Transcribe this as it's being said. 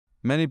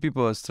Many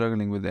people are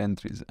struggling with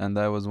entries, and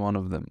I was one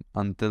of them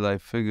until I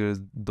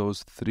figured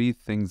those three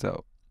things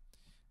out.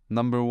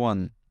 Number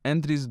one,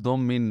 entries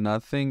don't mean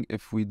nothing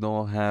if we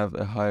don't have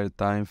a higher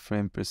time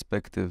frame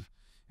perspective.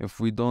 If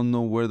we don't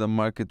know where the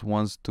market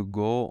wants to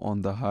go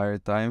on the higher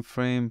time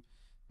frame,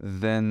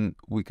 then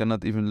we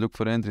cannot even look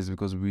for entries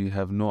because we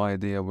have no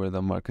idea where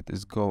the market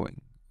is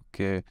going.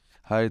 Okay,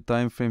 higher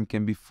time frame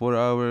can be 4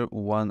 hour,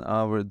 1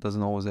 hour. It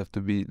doesn't always have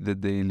to be the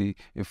daily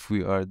if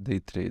we are day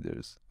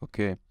traders.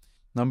 Okay.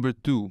 Number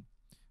two,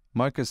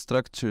 market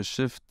structure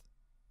shift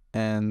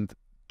and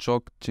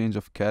chalk change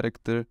of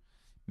character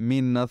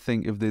mean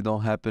nothing if they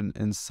don't happen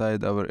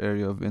inside our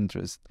area of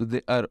interest.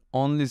 They are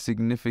only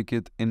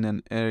significant in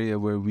an area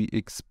where we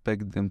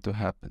expect them to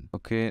happen.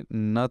 Okay,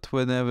 not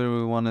whenever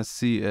we want to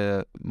see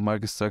a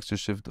market structure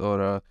shift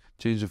or a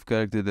change of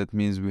character that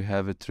means we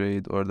have a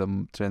trade or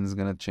the trend is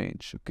gonna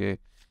change. Okay,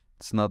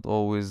 it's not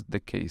always the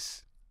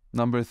case.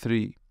 Number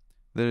three,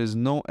 there is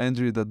no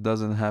entry that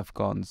doesn't have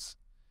cons,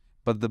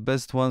 but the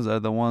best ones are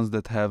the ones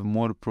that have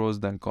more pros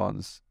than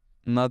cons,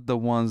 not the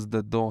ones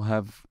that don't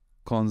have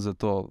cons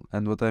at all.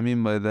 And what I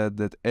mean by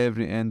that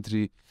every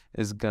entry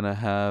is gonna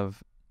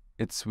have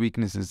its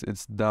weaknesses,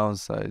 its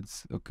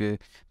downsides. Okay,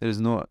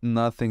 there's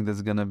nothing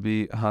that's gonna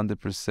be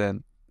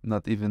 100%,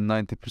 not even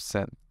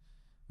 90%.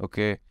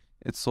 Okay,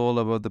 it's all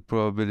about the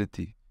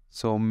probability.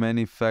 So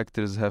many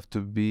factors have to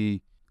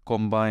be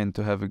combined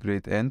to have a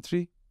great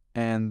entry,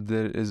 and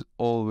there is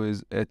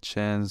always a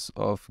chance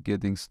of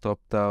getting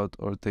stopped out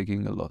or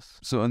taking a loss.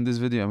 So in this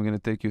video, I'm going to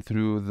take you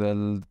through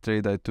the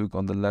trade I took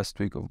on the last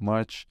week of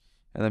March,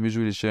 and I'm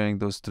usually sharing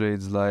those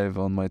trades live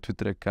on my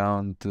Twitter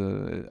account.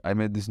 I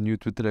made this new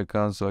Twitter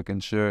account so I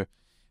can share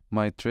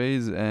my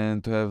trades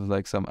and to have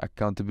like some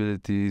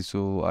accountability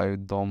so I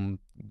don't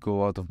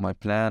go out of my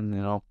plan,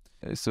 you know.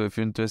 So if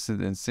you're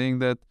interested in seeing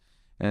that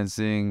and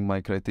seeing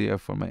my criteria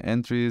for my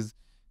entries,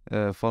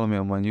 follow me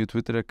on my new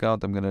Twitter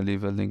account. I'm going to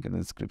leave a link in the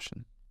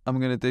description. I'm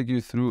going to take you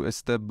through a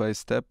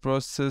step-by-step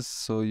process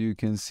so you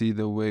can see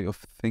the way of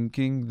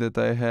thinking that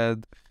I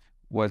had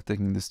while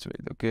taking this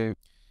trade, okay?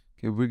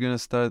 Okay, we're going to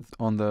start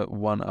on the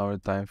 1 hour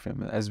time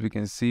frame. As we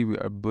can see, we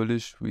are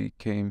bullish. We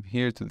came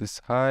here to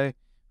this high,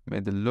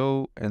 made a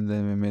low, and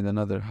then we made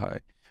another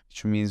high,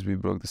 which means we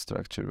broke the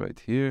structure right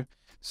here.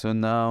 So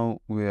now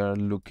we are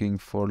looking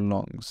for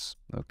longs,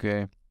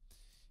 okay?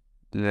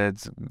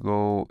 Let's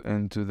go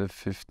into the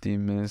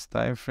 15 minutes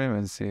time frame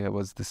and see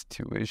what's the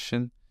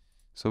situation.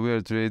 So we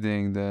are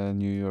trading the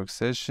New York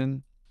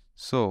session.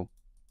 So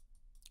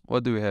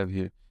what do we have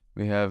here?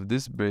 We have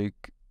this break.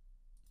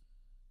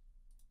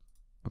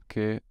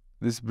 Okay,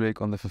 this break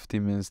on the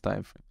 15 minutes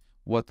time frame.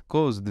 What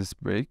caused this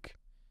break?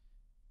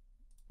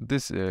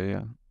 This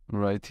area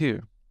right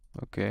here.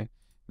 Okay,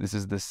 this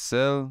is the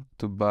sell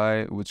to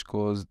buy, which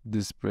caused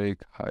this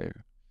break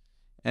higher.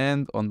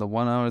 And on the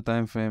 1 hour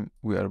time frame,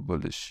 we are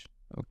bullish.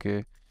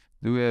 Okay,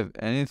 do we have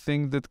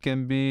anything that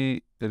can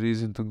be a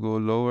reason to go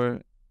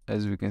lower?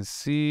 As we can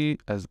see,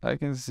 as I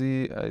can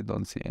see, I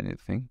don't see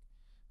anything.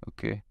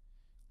 Okay,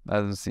 I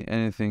don't see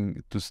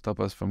anything to stop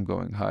us from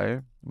going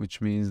higher, which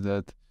means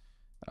that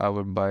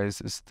our bias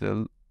is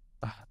still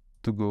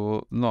to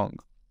go long.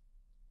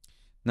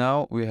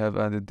 Now we have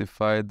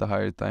identified the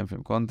higher time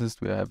frame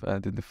contest. We have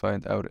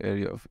identified our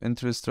area of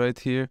interest right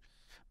here.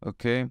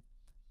 Okay,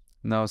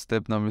 now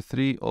step number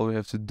 3, all we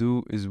have to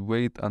do is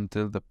wait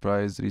until the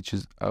price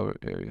reaches our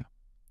area.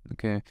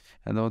 Okay,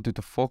 and I want you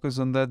to focus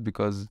on that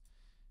because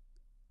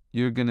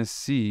you're gonna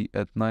see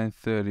at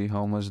 9:30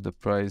 how much the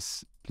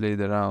price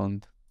played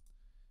around,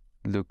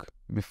 look,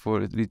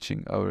 before it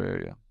reaching our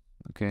area.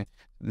 Okay,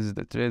 this is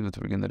the trade, but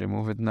we're gonna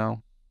remove it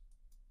now.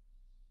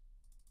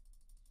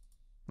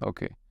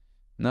 Okay,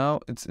 now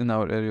it's in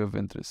our area of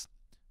interest.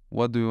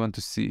 What do we want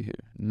to see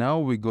here? Now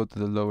we go to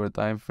the lower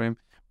time frame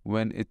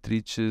when it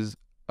reaches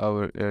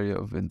our area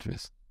of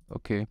interest.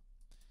 Okay,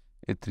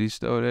 it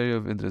reached our area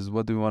of interest.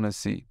 What do we want to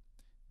see?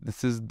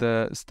 This is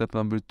the step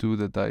number 2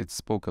 that I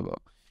spoke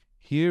about.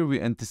 Here we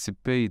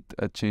anticipate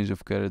a change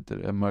of character,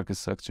 a market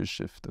structure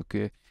shift.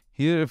 Okay,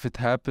 here if it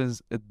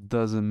happens, it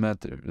doesn't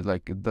matter.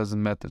 Like, it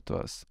doesn't matter to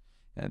us.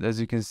 And as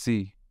you can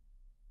see,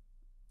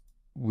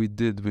 we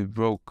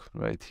broke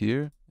right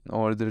here in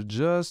order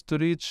just to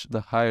reach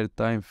the higher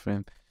time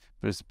frame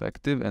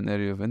perspective and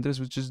area of interest,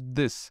 which is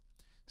this.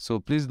 So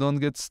please don't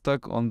get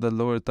stuck on the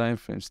lower time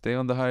frame. Stay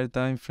on the higher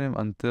time frame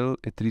until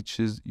it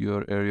reaches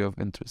your area of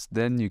interest.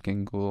 Then you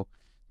can go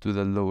to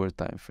the lower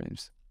time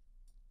frames.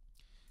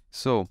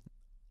 So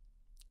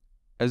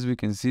as we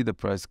can see, the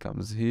price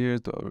comes here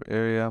to our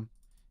area,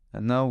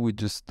 and now we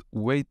just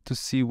wait to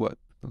see what.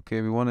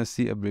 Okay, we want to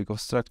see a break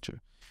of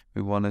structure.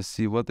 We want to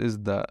see what is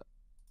the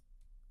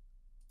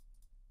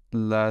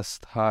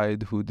last high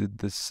who did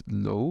this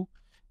low,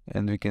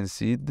 and we can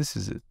see this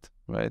is it,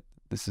 right?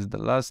 This is the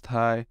last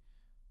high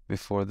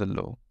before the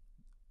low,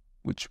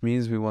 which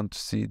means we want to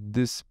see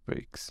this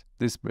break,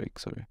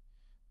 sorry.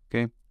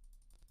 Okay,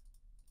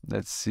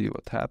 let's see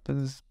what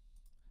happens.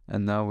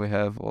 And now we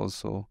have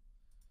also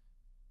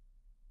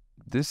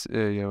this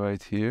area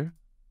right here,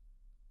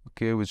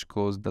 okay, which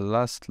caused the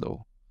last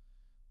low.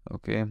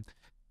 Okay,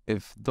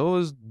 if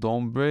those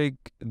don't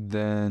break,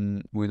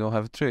 then we don't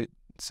have a trade.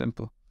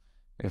 Simple.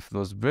 If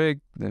those break,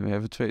 then we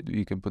have a trade.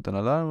 You can put an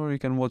alarm or you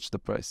can watch the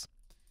price.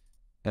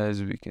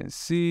 As we can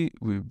see,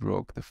 we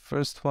broke the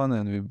first one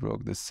and we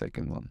broke the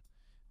second one.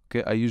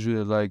 Okay, I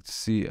usually like to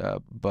see a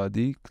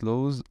body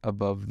close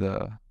above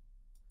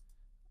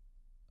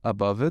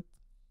it,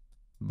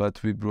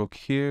 but we broke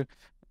here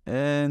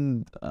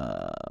and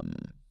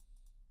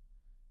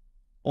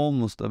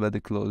almost a body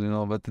close,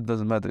 but it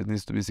doesn't matter. It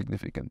needs to be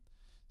significant.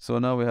 So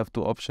now we have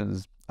two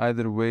options: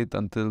 either wait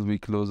until we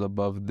close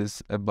above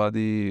this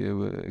body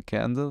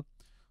candle,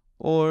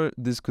 or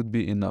this could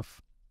be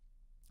enough.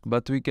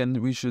 But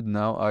we should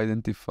now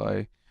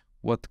identify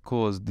what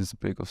caused this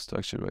break of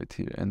structure right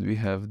here. And we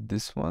have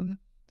this one,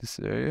 this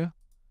area.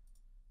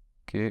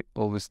 Okay,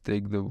 always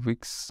take the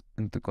wicks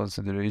into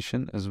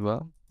consideration as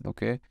well.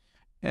 Okay,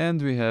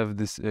 and we have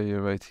this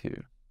area right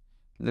here.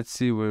 Let's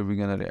see where we're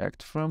gonna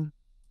react from.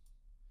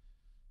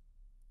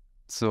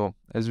 So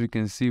as we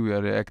can see, we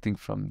are reacting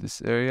from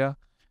this area.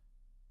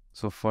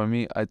 So for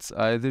me, it's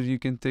either you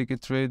can take a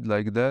trade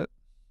like that,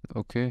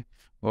 okay,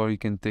 or you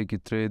can take a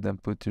trade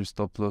and put your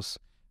stop loss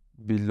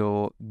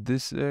below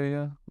this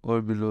area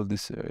or below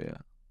this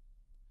area.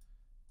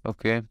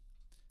 Okay,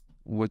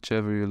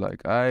 whichever you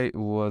like. I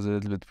was a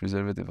little bit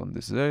preservative on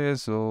this area,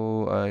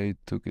 so I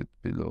took it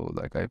below,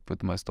 like I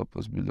put my stop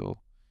loss below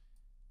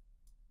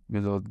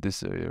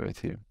this area right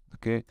here.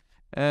 Okay,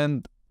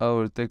 and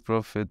our take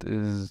profit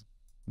is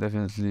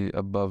definitely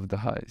above the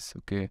highs.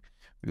 Okay,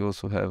 we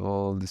also have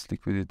all this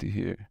liquidity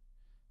here.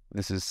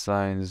 This is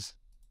signs.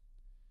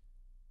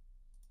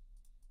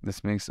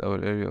 This makes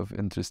our area of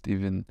interest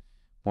even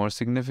more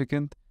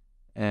significant,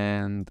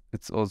 and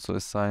it's also a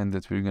sign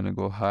that we're gonna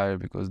go higher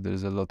because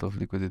there's a lot of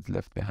liquidity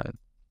left behind.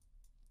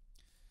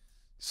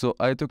 So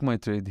I took my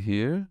trade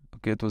here.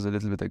 Okay, it was a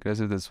little bit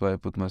aggressive, that's why I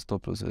put my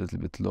stop loss a little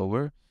bit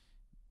lower.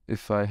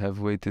 If I have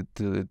waited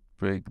till it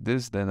break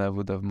this, then I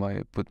would have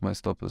put my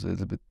stop loss a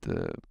little bit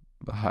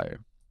higher.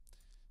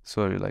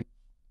 Sorry, like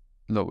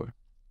lower.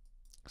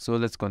 So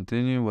let's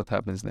continue. What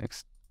happens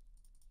next?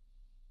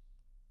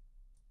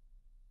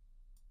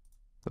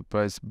 The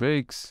price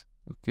breaks,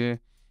 okay,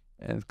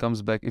 and it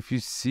comes back. If you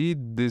see,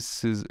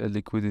 this is a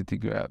liquidity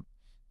grab.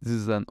 This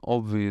is an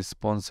obvious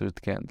sponsored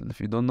candle.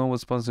 If you don't know what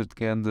sponsored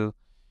candle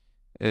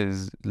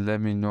is, let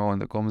me know in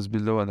the comments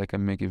below and I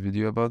can make a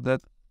video about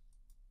that.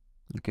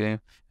 Okay,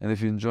 and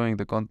if you're enjoying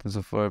the content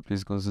so far,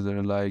 please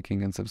consider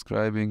liking and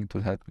subscribing. It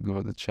will help me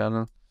grow the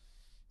channel.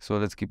 So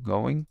let's keep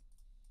going.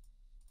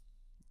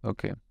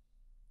 Okay,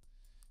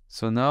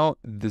 so now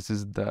this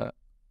is the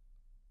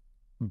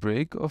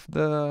break of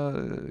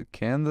the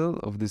candle,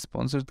 of the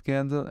sponsored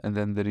candle, and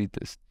then the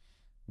retest.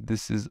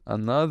 This is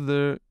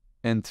another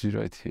entry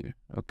right here.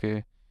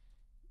 Okay,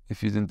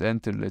 if you didn't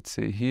enter, let's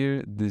say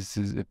here, this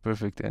is a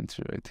perfect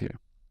entry right here.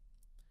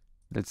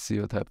 Let's see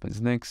what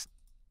happens next.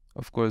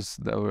 Of course,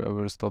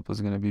 our stop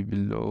is going to be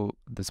below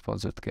the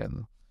sponsored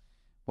candle.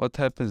 What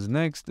happens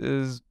next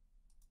is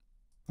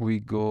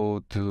we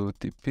go to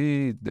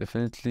TP,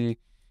 definitely,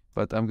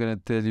 but I'm going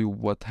to tell you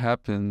what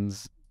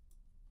happens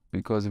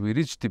because we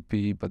reached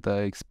TP, but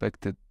I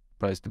expected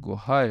price to go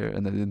higher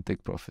and I didn't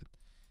take profit.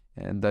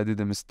 And I did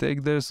a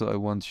mistake there, so I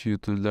want you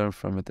to learn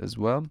from it as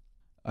well.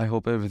 I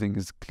hope everything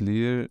is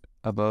clear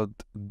about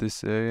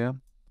this area.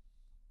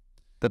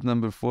 Step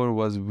number 4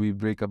 was we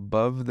break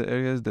above the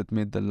areas that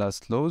made the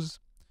last lows.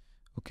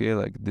 Okay,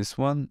 like this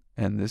one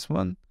and this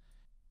one.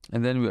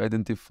 And then we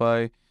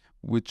identify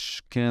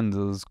which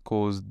candles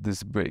caused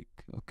this break.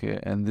 Okay,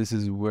 and this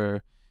is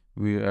where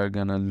we are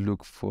gonna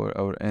look for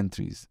our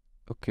entries.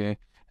 Okay,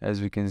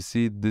 as we can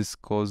see, this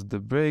caused the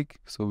break,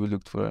 so we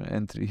looked for an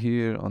entry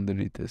here on the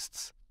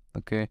retests.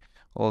 Okay,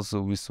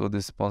 also we saw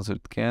this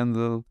sponsored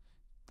candle.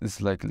 This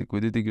is like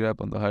liquidity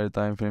grab on the higher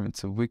time frame.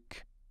 It's a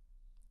wick.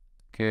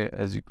 Okay,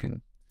 as you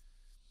can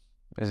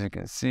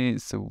see,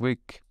 it's a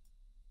wick.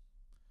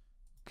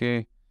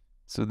 Okay,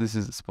 so this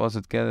is a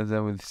sponsored candle.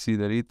 Then we see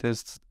the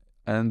retests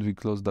and we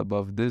closed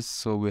above this,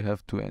 so we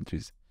have 2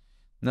 entries.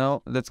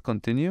 Now let's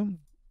continue.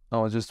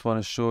 Now I just want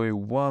to show you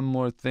one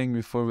more thing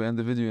before we end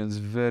the video, and it's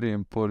very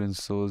important,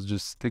 so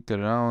just stick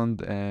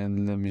around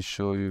and let me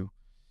show you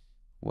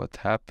what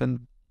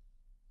happened.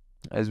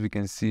 As we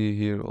can see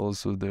here,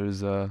 also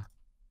there's a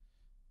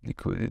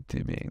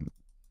liquidity being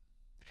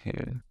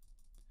here.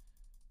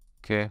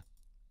 Okay,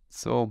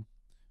 so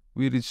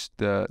we reached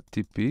the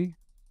TP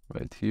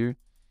right here,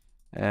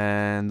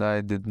 and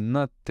I did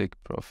not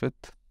take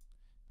profit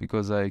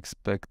because I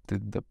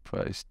expected the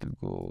price to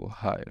go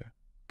higher.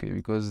 Okay,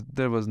 because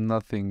there was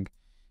nothing,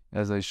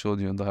 as I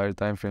showed you on the higher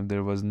time frame,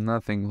 there was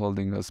nothing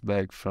holding us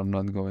back from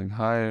not going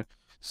higher,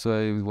 so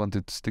I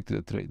wanted to stick to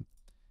the trade.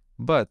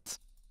 But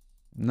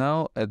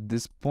now at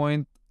this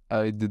point,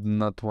 I did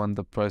not want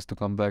the price to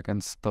come back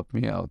and stop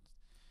me out.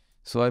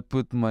 So I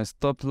put my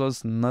stop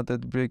loss not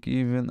at break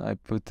even, I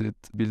put it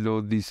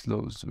below these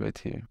lows right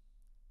here.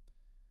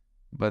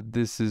 But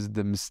this is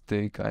the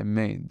mistake I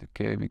made,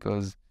 okay,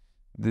 because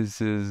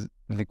this is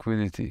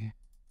liquidity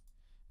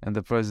and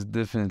the price is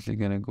definitely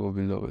gonna go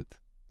below it.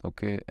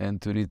 okay,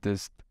 and to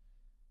retest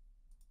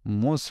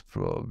most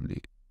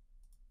probably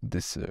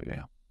this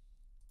area.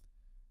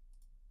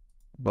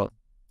 But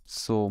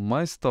so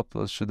my stop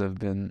loss should have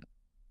been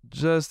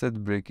just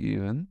at break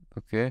even,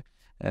 okay,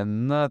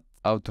 and not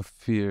out of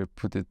fear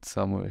put it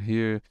somewhere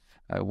here.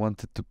 I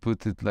wanted to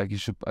put it like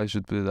I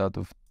should put it out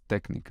of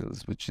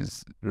technicals, which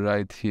is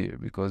right here,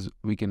 because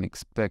we can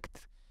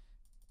expect,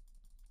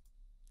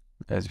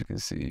 as you can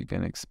see, you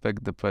can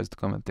expect the price to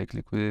come and take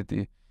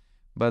liquidity,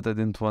 but I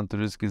didn't want to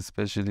risk it,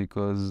 especially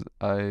because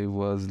I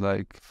was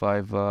like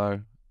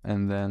 5R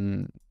and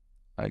then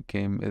I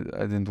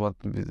didn't want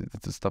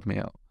it to stop me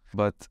out.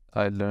 But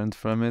I learned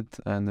from it,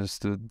 I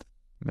understood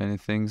many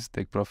things.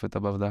 Take profit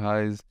above the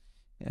highs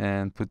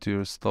and put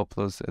your stop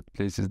loss at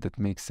places that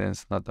make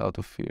sense, not out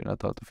of fear,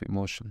 not out of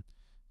emotion.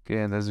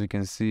 Okay, and as we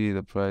can see,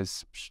 the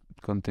price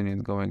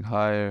continued going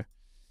higher.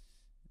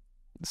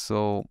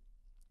 So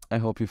I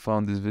hope you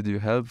found this video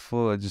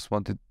helpful. I just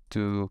wanted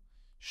to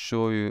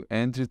show you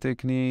entry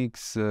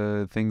techniques,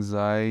 things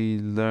I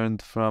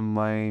learned from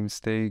my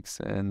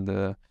mistakes, and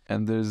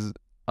there's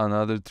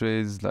another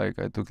trades, like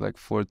I took like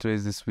 4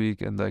 trades this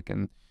week, and I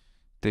can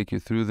take you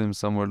through them.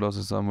 Some were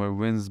losses, some were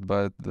wins,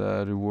 but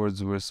the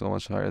rewards were so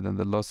much higher than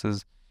the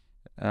losses.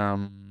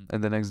 In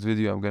the next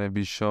video, I'm gonna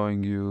be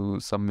showing you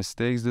some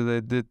mistakes that I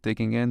did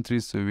taking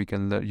entries, so you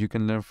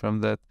can learn from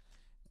that,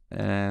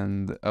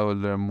 and I will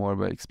learn more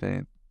by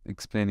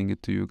explaining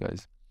it to you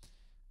guys.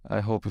 I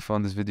hope you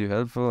found this video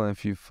helpful, and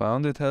if you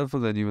found it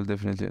helpful, then you will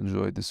definitely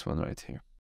enjoy this one right here.